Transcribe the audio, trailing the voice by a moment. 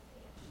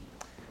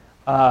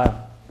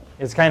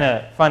It's kind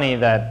of funny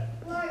that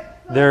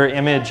their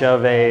image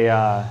of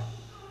a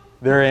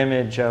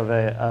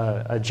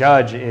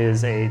judge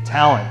is a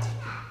talent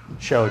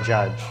show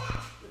judge.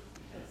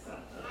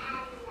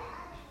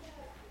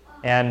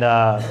 And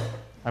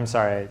I'm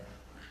sorry,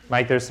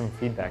 Mike, there's some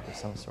feedback of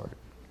some sort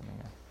coming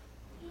in.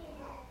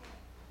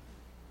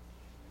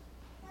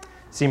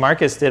 See,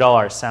 Marcus did all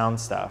our sound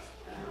stuff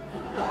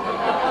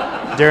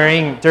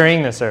during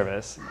the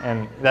service,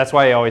 and that's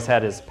why he always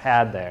had his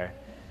pad there.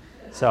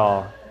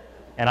 So,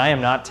 and I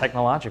am not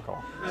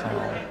technological,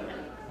 so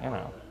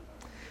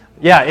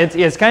Yeah,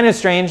 it's kind of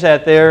strange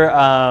that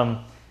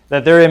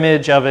their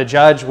image of a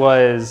judge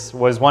was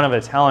one of a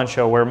talent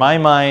show, where my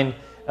mind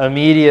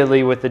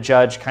immediately with the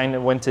judge kind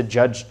of went to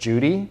Judge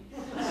Judy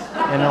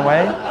in a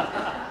way.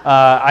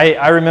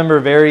 I remember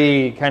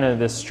very kind of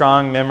this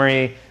strong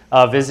memory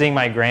of visiting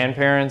my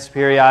grandparents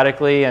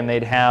periodically, and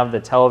they'd have the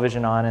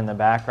television on in the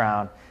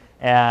background,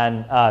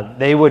 and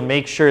they would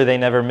make sure they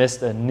never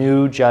missed a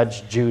new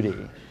Judge Judy.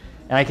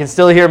 And I can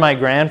still hear my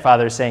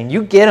grandfather saying,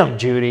 "You get him,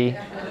 Judy.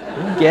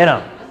 You get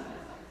him."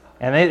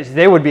 And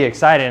they would be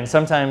excited, and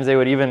sometimes they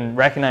would even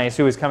recognize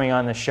who was coming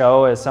on the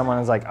show as someone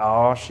was like,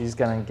 "Oh, she's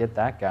going to get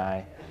that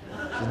guy.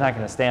 She's not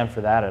going to stand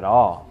for that at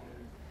all."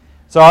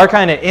 So our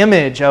kind of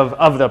image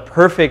of the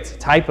perfect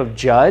type of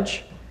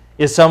judge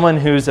is someone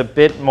who's a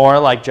bit more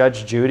like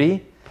Judge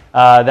Judy,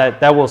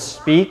 that will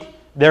speak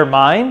their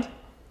mind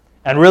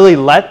and really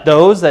let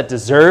those that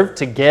deserve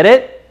to get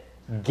it,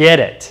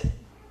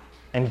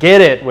 and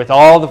get it with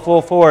all the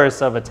full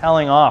force of a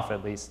telling off,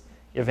 at least,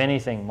 if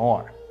anything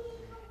more.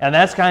 And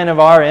that's kind of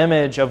our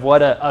image of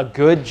what a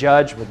good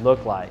judge would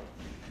look like.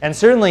 And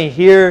certainly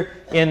here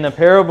in the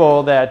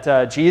parable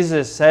that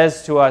Jesus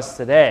says to us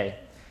today,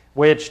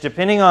 which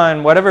depending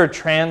on whatever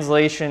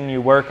translation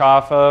you work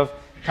off of,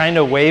 kind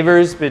of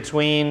wavers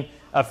between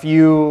a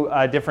few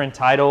different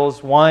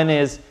titles. One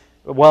is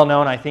well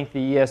known, I think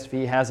the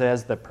ESV has it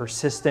as the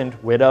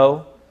persistent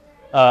widow.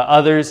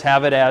 Others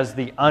have it as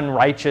the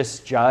unrighteous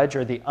judge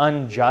or the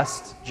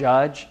unjust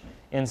judge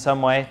in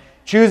some way,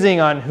 choosing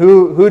on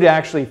who to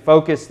actually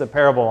focus the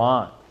parable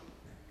on.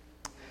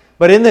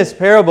 But in this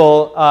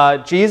parable,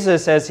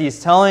 Jesus, as he's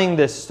telling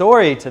this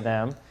story to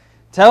them,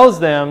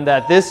 tells them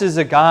that this is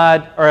a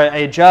God or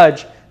a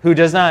judge who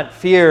does not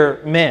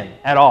fear men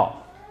at all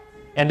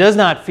and does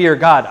not fear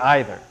God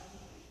either.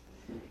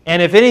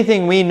 And if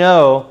anything, we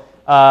know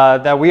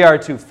that we are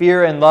to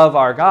fear and love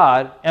our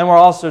God, and we're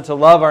also to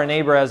love our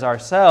neighbor as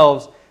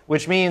ourselves,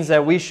 which means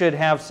that we should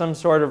have some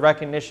sort of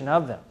recognition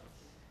of them.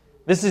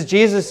 This is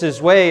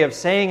Jesus' way of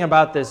saying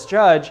about this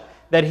judge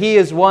that he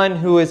is one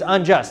who is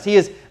unjust. He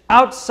is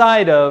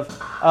outside of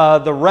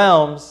the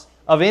realms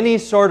of any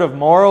sort of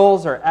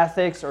morals or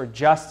ethics or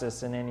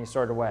justice in any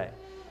sort of way.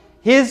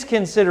 His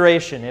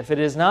consideration, if it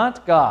is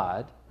not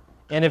God,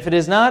 and if it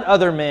is not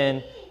other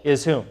men,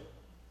 is whom?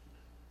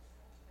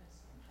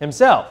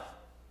 Himself.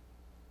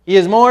 He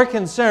is more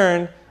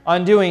concerned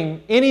on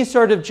doing any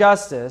sort of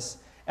justice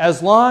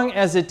as long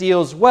as it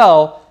deals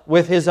well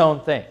with his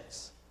own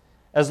things.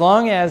 As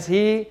long as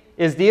he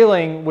is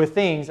dealing with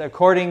things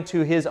according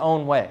to his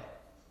own way.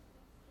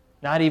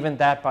 Not even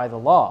that by the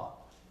law.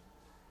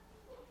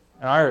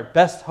 And our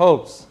best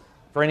hopes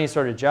for any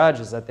sort of judge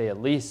is that they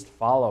at least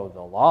follow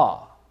the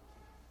law.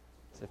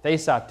 So if they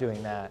stop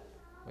doing that,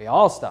 we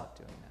all stop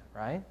doing that,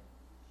 right?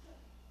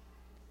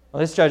 Well,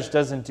 this judge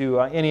doesn't do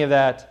any of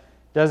that,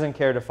 doesn't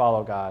care to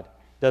follow God,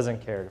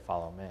 doesn't care to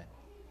follow men.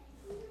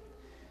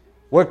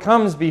 What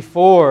comes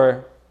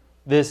before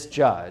this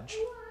judge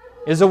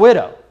is a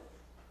widow.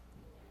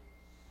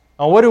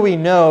 Now, what do we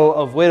know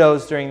of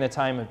widows during the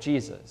time of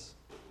Jesus?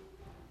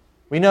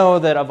 We know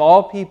that of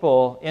all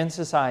people in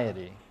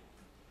society,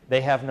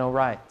 they have no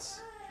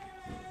rights.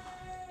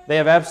 They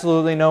have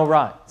absolutely no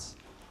rights.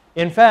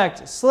 In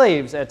fact,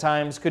 slaves at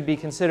times could be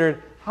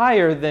considered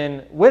higher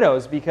than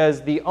widows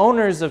because the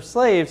owners of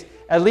slaves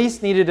at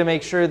least needed to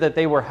make sure that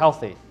they were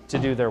healthy to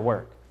do their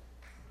work.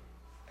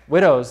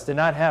 Widows did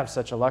not have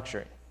such a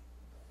luxury.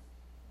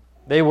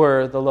 They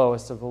were the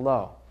lowest of the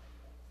low.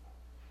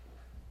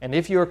 And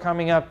if you were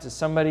coming up to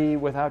somebody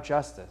without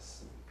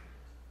justice,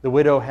 the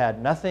widow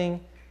had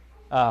nothing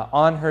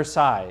on her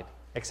side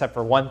except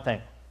for one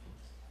thing: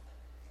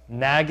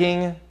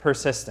 nagging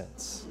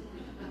persistence.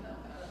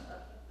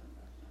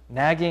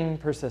 Nagging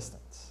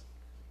persistence.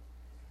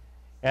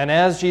 And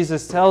as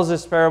Jesus tells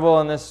this parable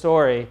in this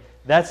story,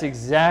 that's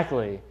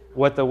exactly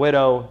what the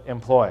widow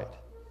employed.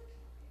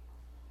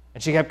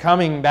 And she kept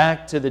coming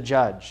back to the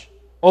judge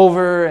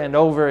over and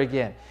over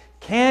again.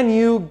 Can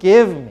you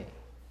give me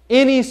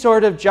any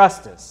sort of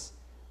justice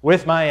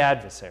with my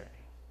adversary?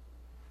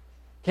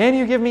 Can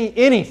you give me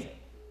anything?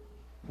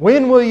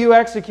 When will you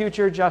execute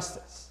your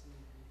justice?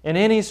 In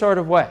any sort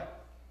of way.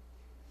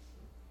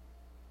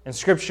 In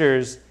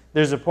Scriptures,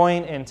 there's a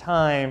point in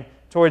time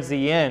towards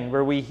the end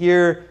where we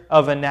hear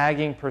of a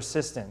nagging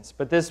persistence.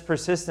 But this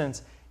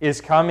persistence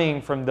is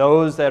coming from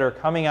those that are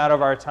coming out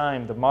of our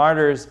time, the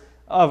martyrs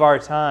of our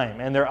time.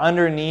 And they're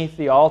underneath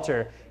the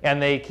altar,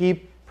 and they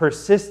keep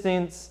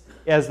persistence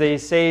as they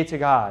say to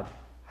God,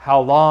 How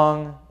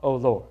long, O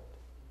Lord?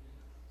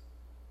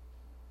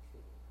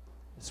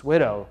 This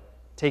widow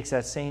takes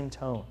that same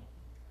tone.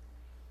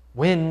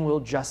 When will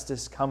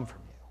justice come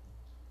from you?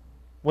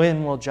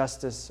 When will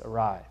justice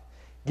arrive?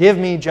 Give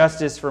me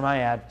justice for my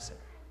adversary.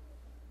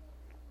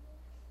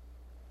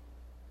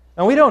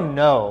 Now, we don't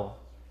know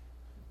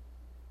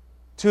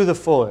to the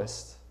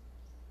fullest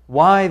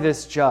why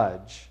this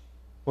judge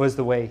was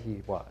the way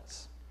he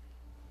was.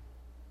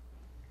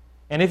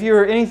 And if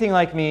you're anything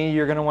like me,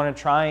 you're going to want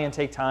to try and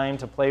take time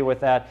to play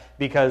with that,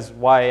 because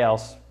why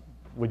else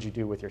would you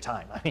do with your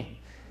time? I mean,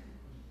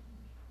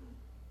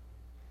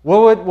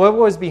 what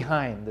was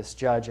behind this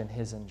judge and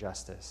his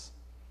injustice?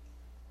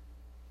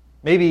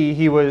 Maybe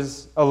he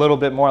was a little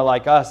bit more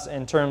like us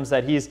in terms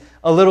that he's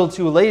a little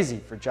too lazy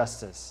for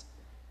justice.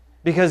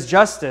 Because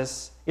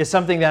justice is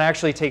something that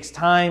actually takes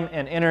time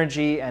and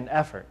energy and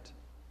effort.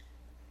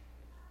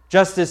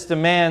 Justice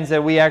demands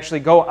that we actually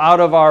go out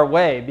of our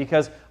way,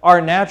 because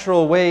our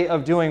natural way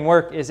of doing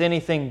work is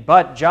anything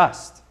but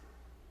just.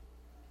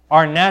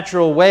 Our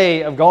natural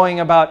way of going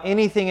about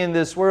anything in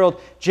this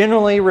world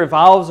generally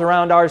revolves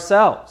around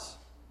ourselves.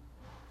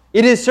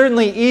 It is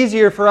certainly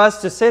easier for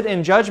us to sit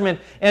in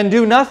judgment and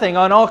do nothing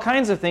on all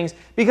kinds of things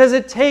because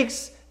it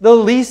takes the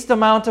least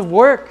amount of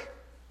work.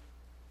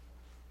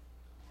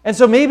 And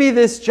so maybe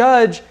this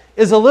judge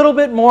is a little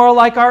bit more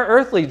like our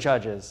earthly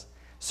judges.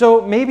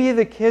 So maybe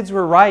the kids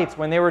were right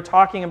when they were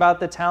talking about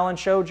the talent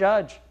show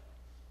judge.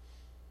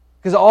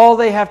 Because all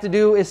they have to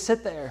do is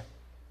sit there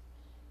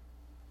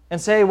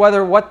and say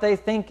whether what they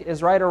think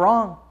is right or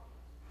wrong.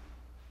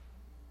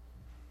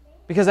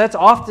 Because that's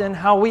often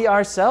how we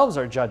ourselves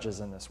are judges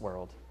in this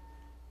world.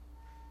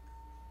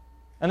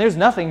 And there's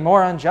nothing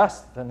more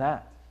unjust than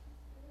that.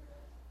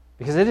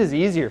 Because it is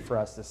easier for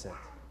us to sit.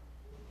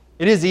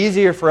 It is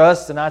easier for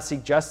us to not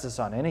seek justice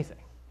on anything.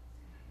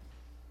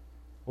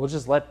 We'll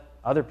just let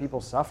other people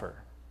suffer,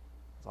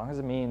 as long as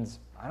it means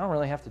I don't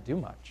really have to do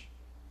much.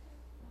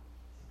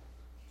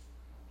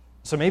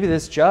 So maybe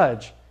this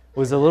judge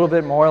was a little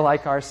bit more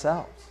like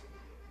ourselves.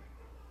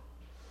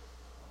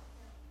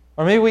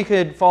 Or maybe we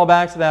could fall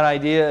back to that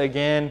idea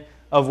again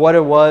of what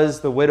it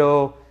was, the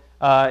widow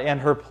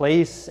and her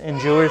place in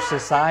Jewish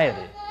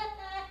society.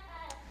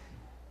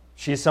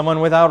 She's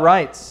someone without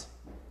rights.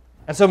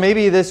 And so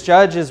maybe this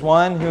judge is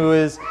one who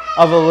is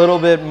of a little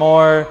bit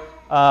more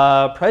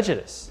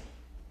prejudice,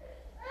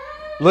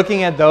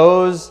 looking at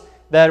those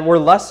that were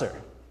lesser,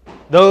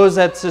 those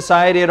that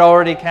society had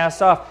already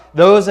cast off,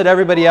 those that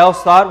everybody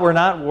else thought were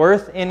not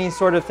worth any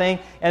sort of thing,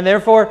 and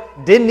therefore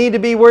didn't need to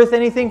be worth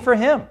anything for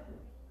him.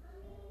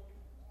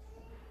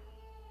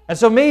 And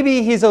so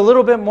maybe he's a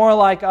little bit more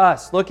like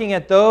us, looking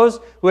at those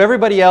who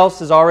everybody else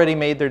has already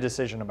made their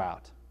decision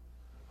about.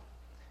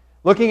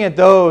 Looking at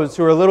those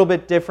who are a little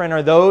bit different,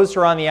 or those who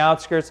are on the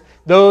outskirts,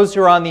 those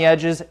who are on the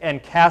edges,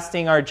 and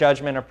casting our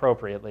judgment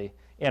appropriately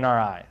in our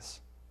eyes.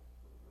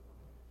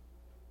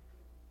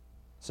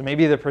 So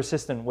maybe the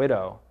persistent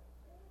widow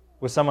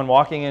was someone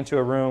walking into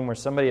a room where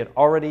somebody had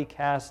already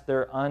cast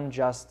their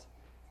unjust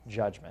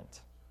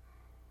judgment.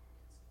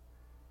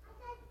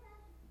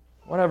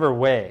 Whatever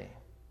way,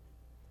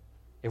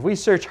 if we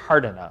search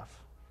hard enough,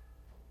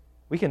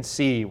 we can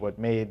see what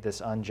made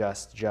this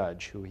unjust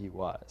judge who he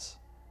was.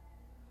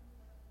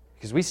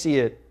 Because we see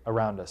it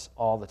around us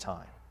all the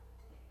time.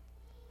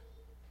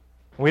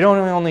 We don't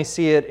only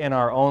see it in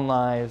our own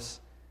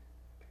lives,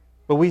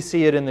 but we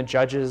see it in the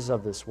judges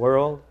of this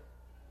world.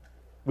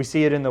 We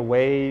see it in the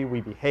way we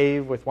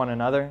behave with one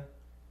another.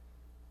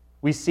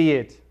 We see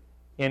it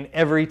in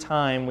every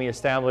time we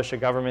establish a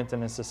government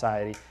and a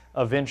society.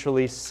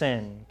 Eventually,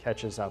 sin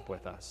catches up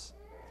with us.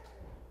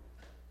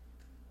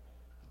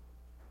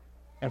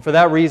 And for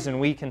that reason,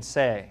 we can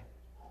say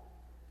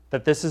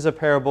that this is a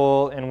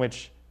parable in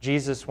which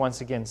Jesus once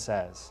again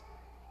says,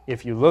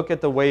 if you look at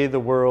the way the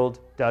world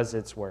does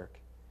its work,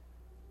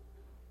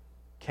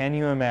 can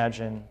you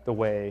imagine the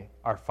way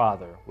our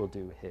Father will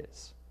do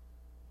His?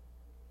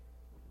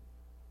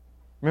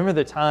 Remember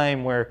the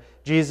time where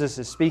Jesus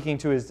is speaking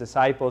to His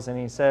disciples and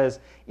He says,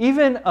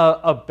 even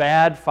a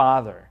bad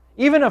father,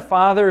 even a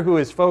father who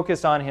is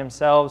focused on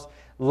himself,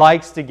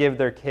 likes to give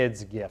their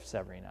kids gifts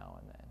every now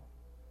and then.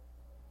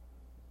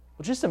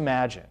 Well, just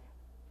imagine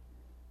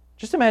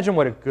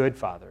what a good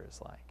father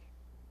is like.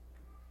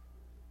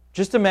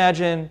 Just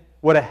imagine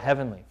what a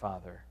heavenly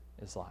Father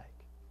is like.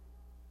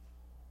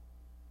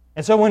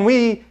 And so when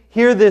we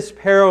hear this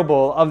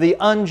parable of the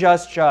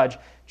unjust judge,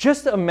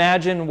 just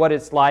imagine what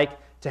it's like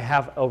to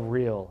have a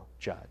real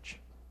judge.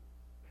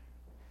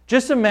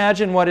 Just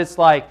imagine what it's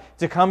like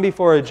to come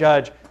before a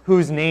judge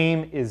whose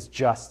name is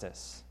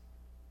justice,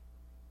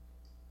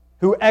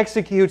 who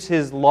executes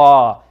his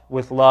law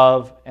with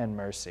love and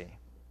mercy.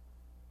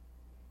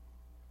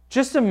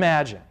 Just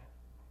imagine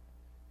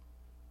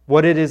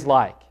what it is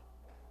like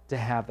to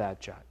have that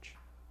judge.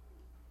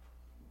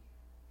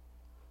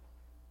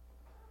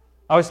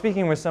 I was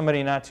speaking with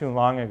somebody not too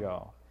long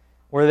ago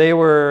where they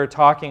were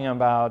talking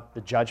about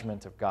the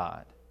judgment of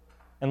God.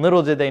 And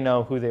little did they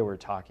know who they were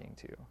talking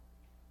to.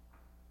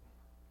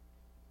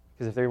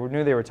 Because if they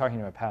knew they were talking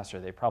to a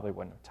pastor, they probably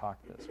wouldn't have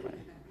talked this way.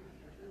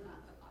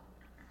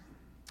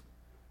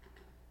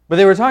 But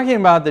they were talking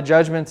about the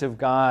judgment of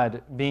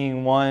God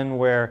being one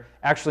where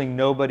actually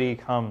nobody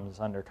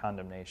comes under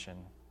condemnation.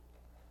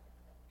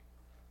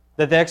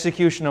 That the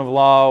execution of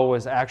law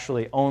was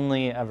actually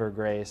only ever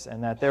grace,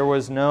 and that there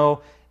was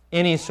no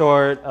any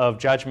sort of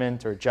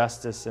judgment or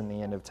justice in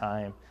the end of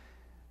time.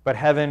 But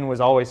heaven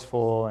was always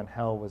full and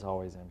hell was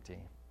always empty.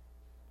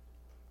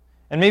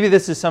 And maybe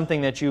this is something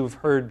that you've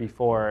heard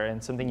before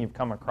and something you've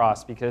come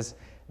across, because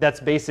that's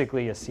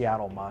basically a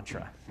Seattle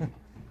mantra.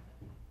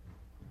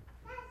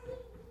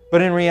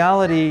 But in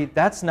reality,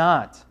 that's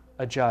not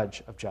a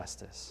judge of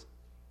justice.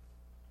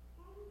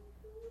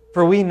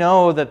 For we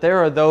know that there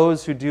are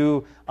those who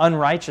do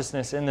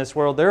unrighteousness in this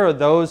world. There are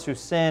those who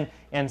sin,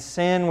 and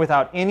sin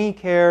without any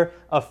care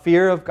of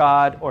fear of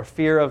God or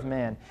fear of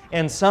men.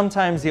 And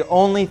sometimes the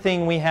only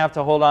thing we have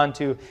to hold on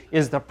to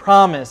is the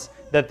promise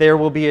that there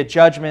will be a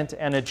judgment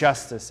and a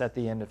justice at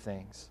the end of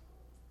things.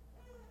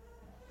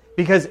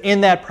 Because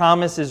in that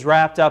promise is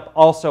wrapped up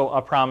also a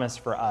promise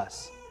for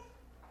us.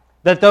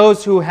 That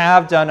those who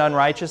have done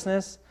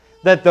unrighteousness,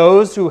 that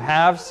those who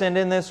have sinned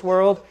in this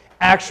world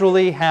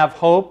actually have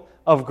hope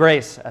of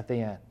grace at the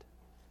end.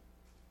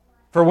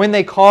 For when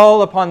they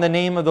call upon the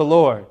name of the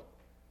Lord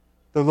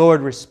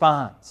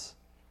responds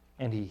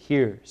and He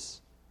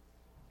hears.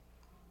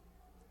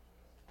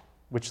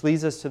 Which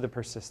leads us to the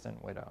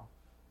persistent widow.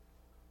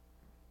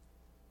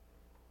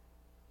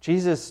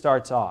 Jesus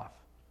starts off,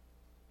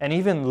 and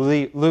even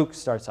Luke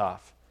starts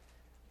off,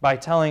 by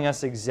telling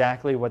us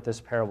exactly what this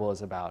parable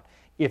is about.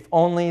 If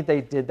only they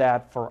did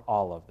that for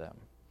all of them.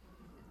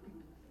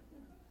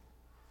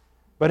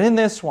 But in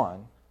this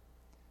one,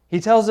 he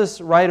tells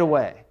us right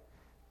away,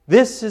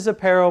 this is a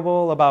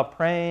parable about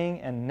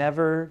praying and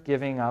never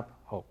giving up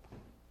hope.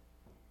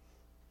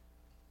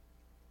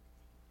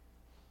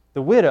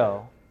 The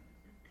widow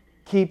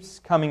keeps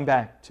coming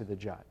back to the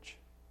judge,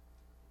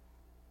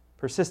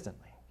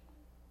 persistently,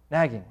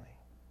 naggingly,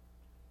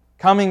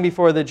 coming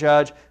before the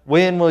judge,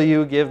 when will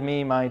you give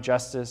me my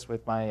justice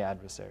with my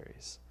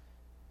adversaries?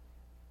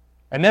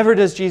 And never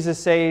does Jesus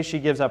say she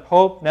gives up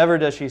hope. Never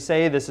does she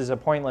say this is a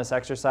pointless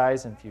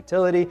exercise in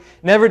futility.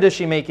 Never does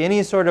she make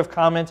any sort of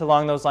comment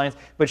along those lines,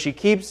 but she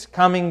keeps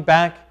coming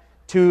back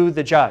to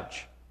the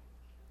judge.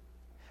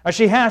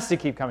 She has to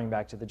keep coming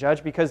back to the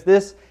judge because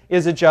this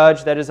is a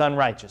judge that is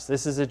unrighteous.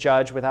 This is a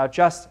judge without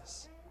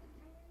justice.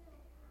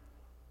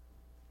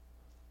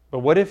 But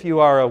what if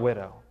you are a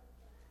widow?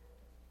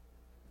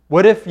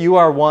 What if you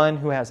are one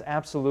who has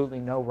absolutely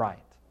no right?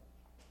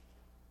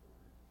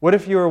 What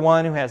if you are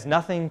one who has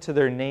nothing to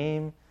their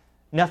name,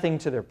 nothing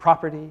to their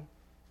property,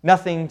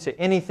 nothing to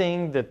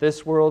anything that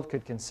this world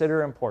could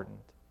consider important?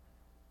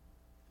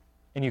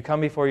 And you come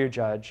before your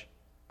judge,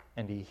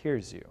 and he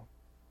hears you.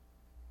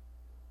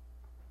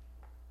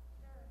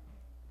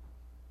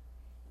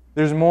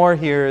 There's more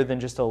here than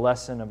just a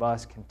lesson of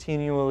us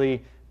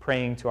continually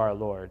praying to our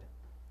Lord.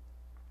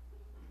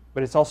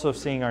 But it's also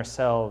seeing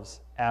ourselves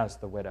as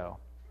the widow.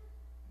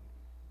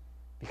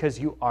 Because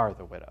you are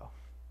the widow.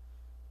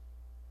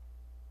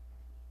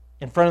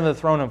 In front of the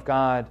throne of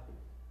God,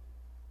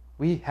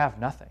 we have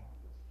nothing.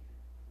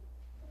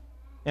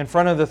 In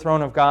front of the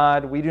throne of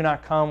God, we do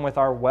not come with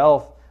our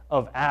wealth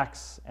of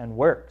acts and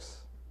works.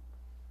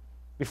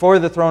 Before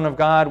the throne of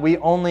God, we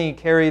only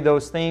carry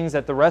those things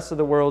that the rest of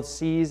the world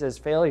sees as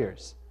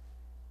failures.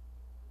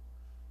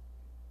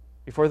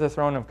 Before the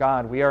throne of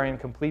God, we are in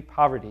complete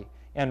poverty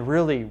and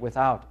really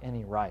without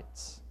any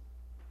rights.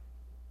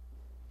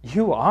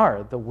 You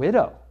are the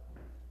widow.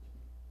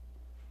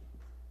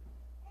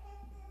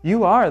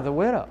 You are the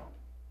widow.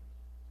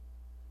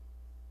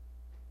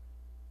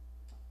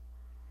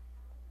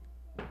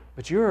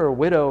 But you are a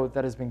widow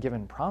that has been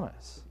given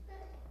promise.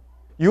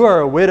 You are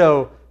a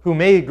widow who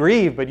may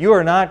grieve, but you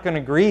are not going to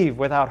grieve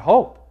without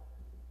hope.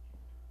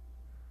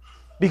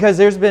 Because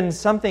there's been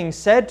something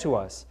said to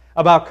us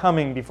about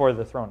coming before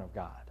the throne of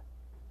God.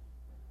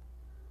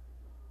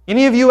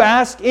 Any of you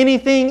ask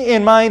anything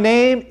in my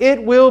name,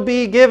 it will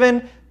be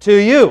given to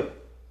you.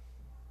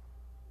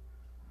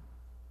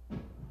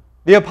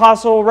 The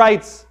apostle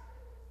writes,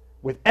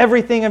 with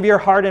everything of your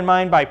heart and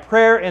mind, by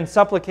prayer and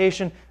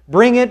supplication,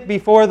 bring it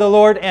before the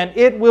Lord, and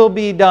it will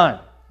be done.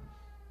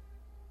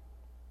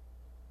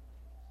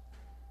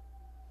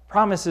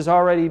 Promise has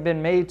already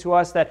been made to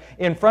us that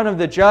in front of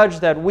the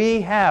judge that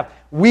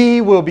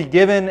we will be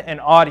given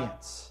an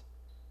audience.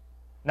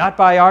 Not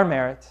by our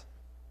merit,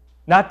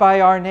 not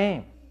by our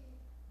name,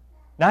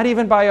 not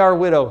even by our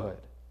widowhood,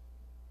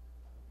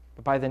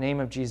 but by the name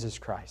of Jesus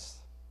Christ.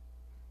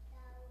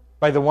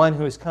 By the one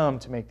who has come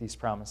to make these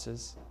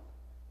promises.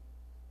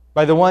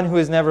 By the one who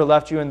has never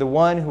left you and the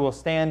one who will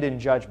stand in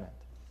judgment.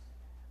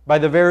 By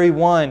the very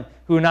one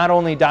who not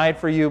only died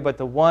for you, but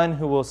the one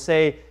who will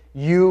say,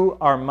 you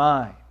are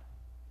mine.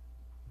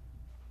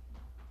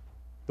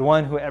 The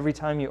one who every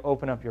time you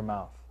open up your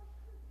mouth,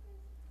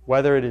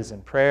 whether it is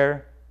in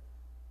prayer,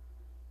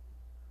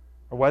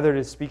 or whether it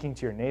is speaking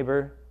to your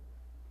neighbor,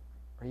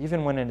 or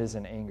even when it is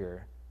in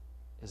anger,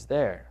 is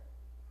there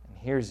and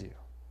hears you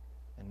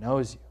and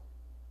knows you.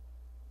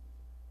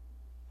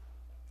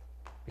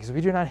 Because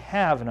we do not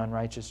have an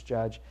unrighteous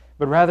judge,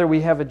 but rather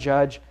we have a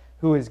judge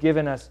who has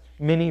given us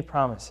many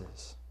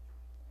promises.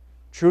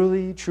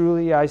 Truly,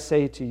 truly, I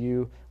say to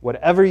you,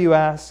 whatever you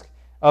ask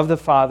of the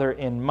Father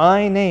in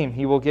my name,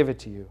 he will give it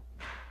to you.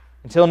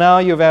 Until now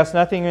you have asked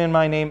nothing in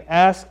my name.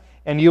 Ask,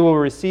 and you will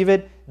receive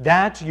it,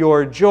 that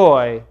your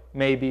joy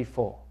may be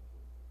full.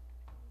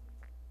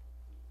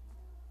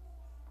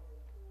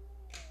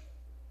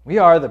 We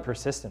are the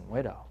persistent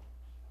widow.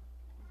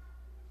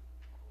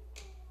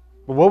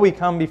 But what we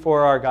come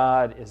before our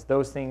God is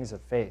those things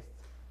of faith,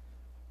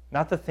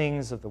 not the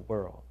things of the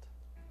world,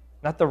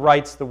 not the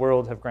rights the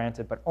world have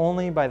granted, but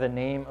only by the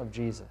name of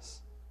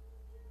Jesus.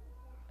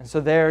 And so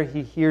there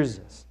he hears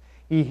us.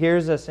 He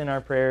hears us in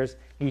our prayers.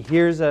 He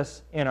hears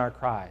us in our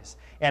cries.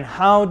 And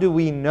how do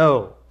we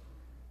know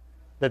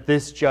that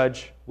this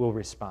judge will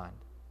respond?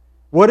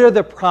 What are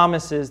the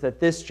promises that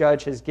this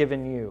judge has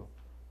given you?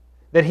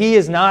 That he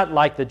is not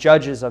like the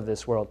judges of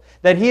this world.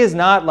 That he is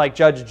not like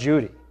Judge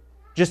Judy,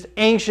 just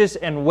anxious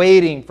and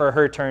waiting for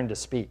her turn to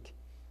speak.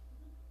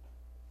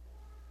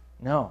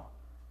 No.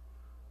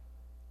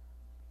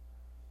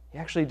 He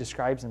actually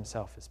describes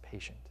himself as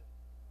patient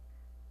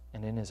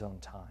and in his own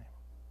time.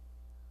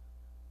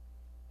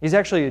 He's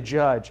actually a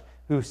judge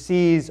who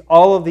sees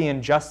all of the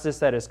injustice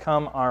that has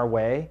come our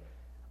way,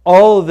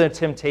 all of the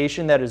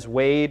temptation that has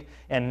weighed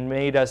and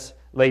made us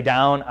lay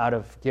down out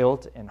of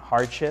guilt and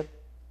hardship.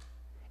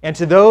 And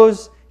to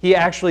those, he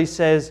actually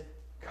says,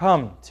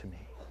 "Come to me.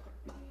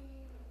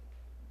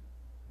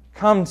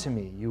 Come to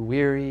me, you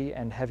weary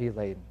and heavy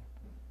laden."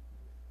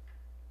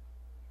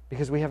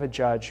 Because we have a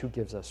judge who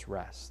gives us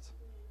rest.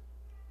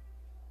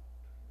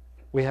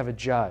 We have a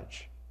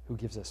judge who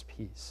gives us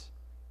peace.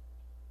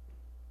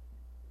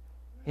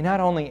 He not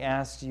only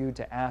asks you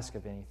to ask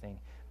of anything,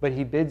 but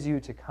he bids you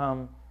to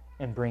come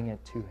and bring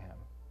it to him.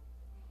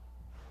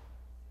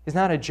 He's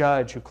not a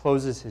judge who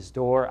closes his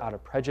door out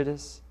of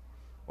prejudice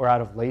or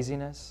out of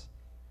laziness.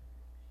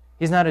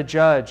 He's not a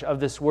judge of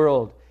this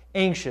world,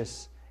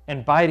 anxious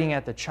and biting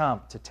at the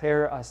chomp to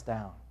tear us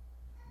down,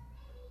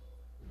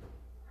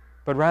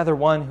 but rather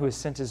one who has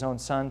sent his own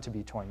Son to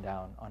be torn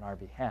down on our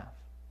behalf.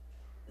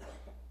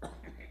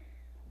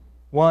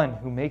 One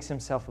who makes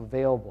himself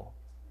available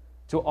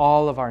to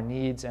all of our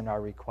needs and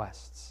our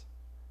requests.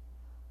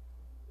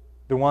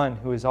 The one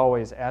who is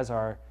always, as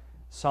our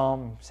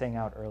psalm sang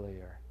out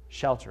earlier,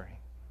 sheltering,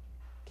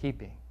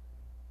 keeping,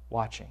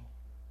 watching,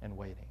 and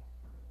waiting.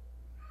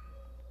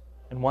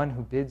 And one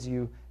who bids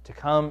you to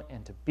come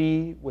and to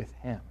be with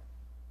him.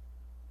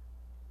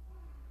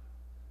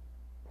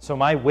 So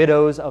my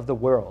widows of the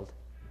world,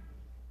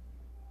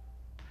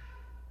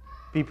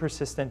 be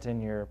persistent in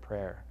your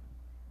prayer,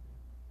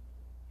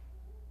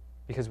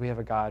 because we have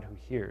a God who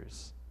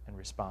hears and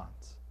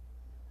responds.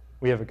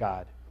 We have a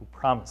God who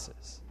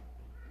promises.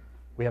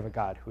 We have a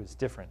God who is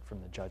different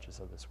from the judges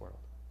of this world.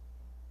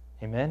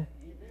 Amen?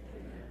 Amen.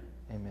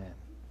 Amen.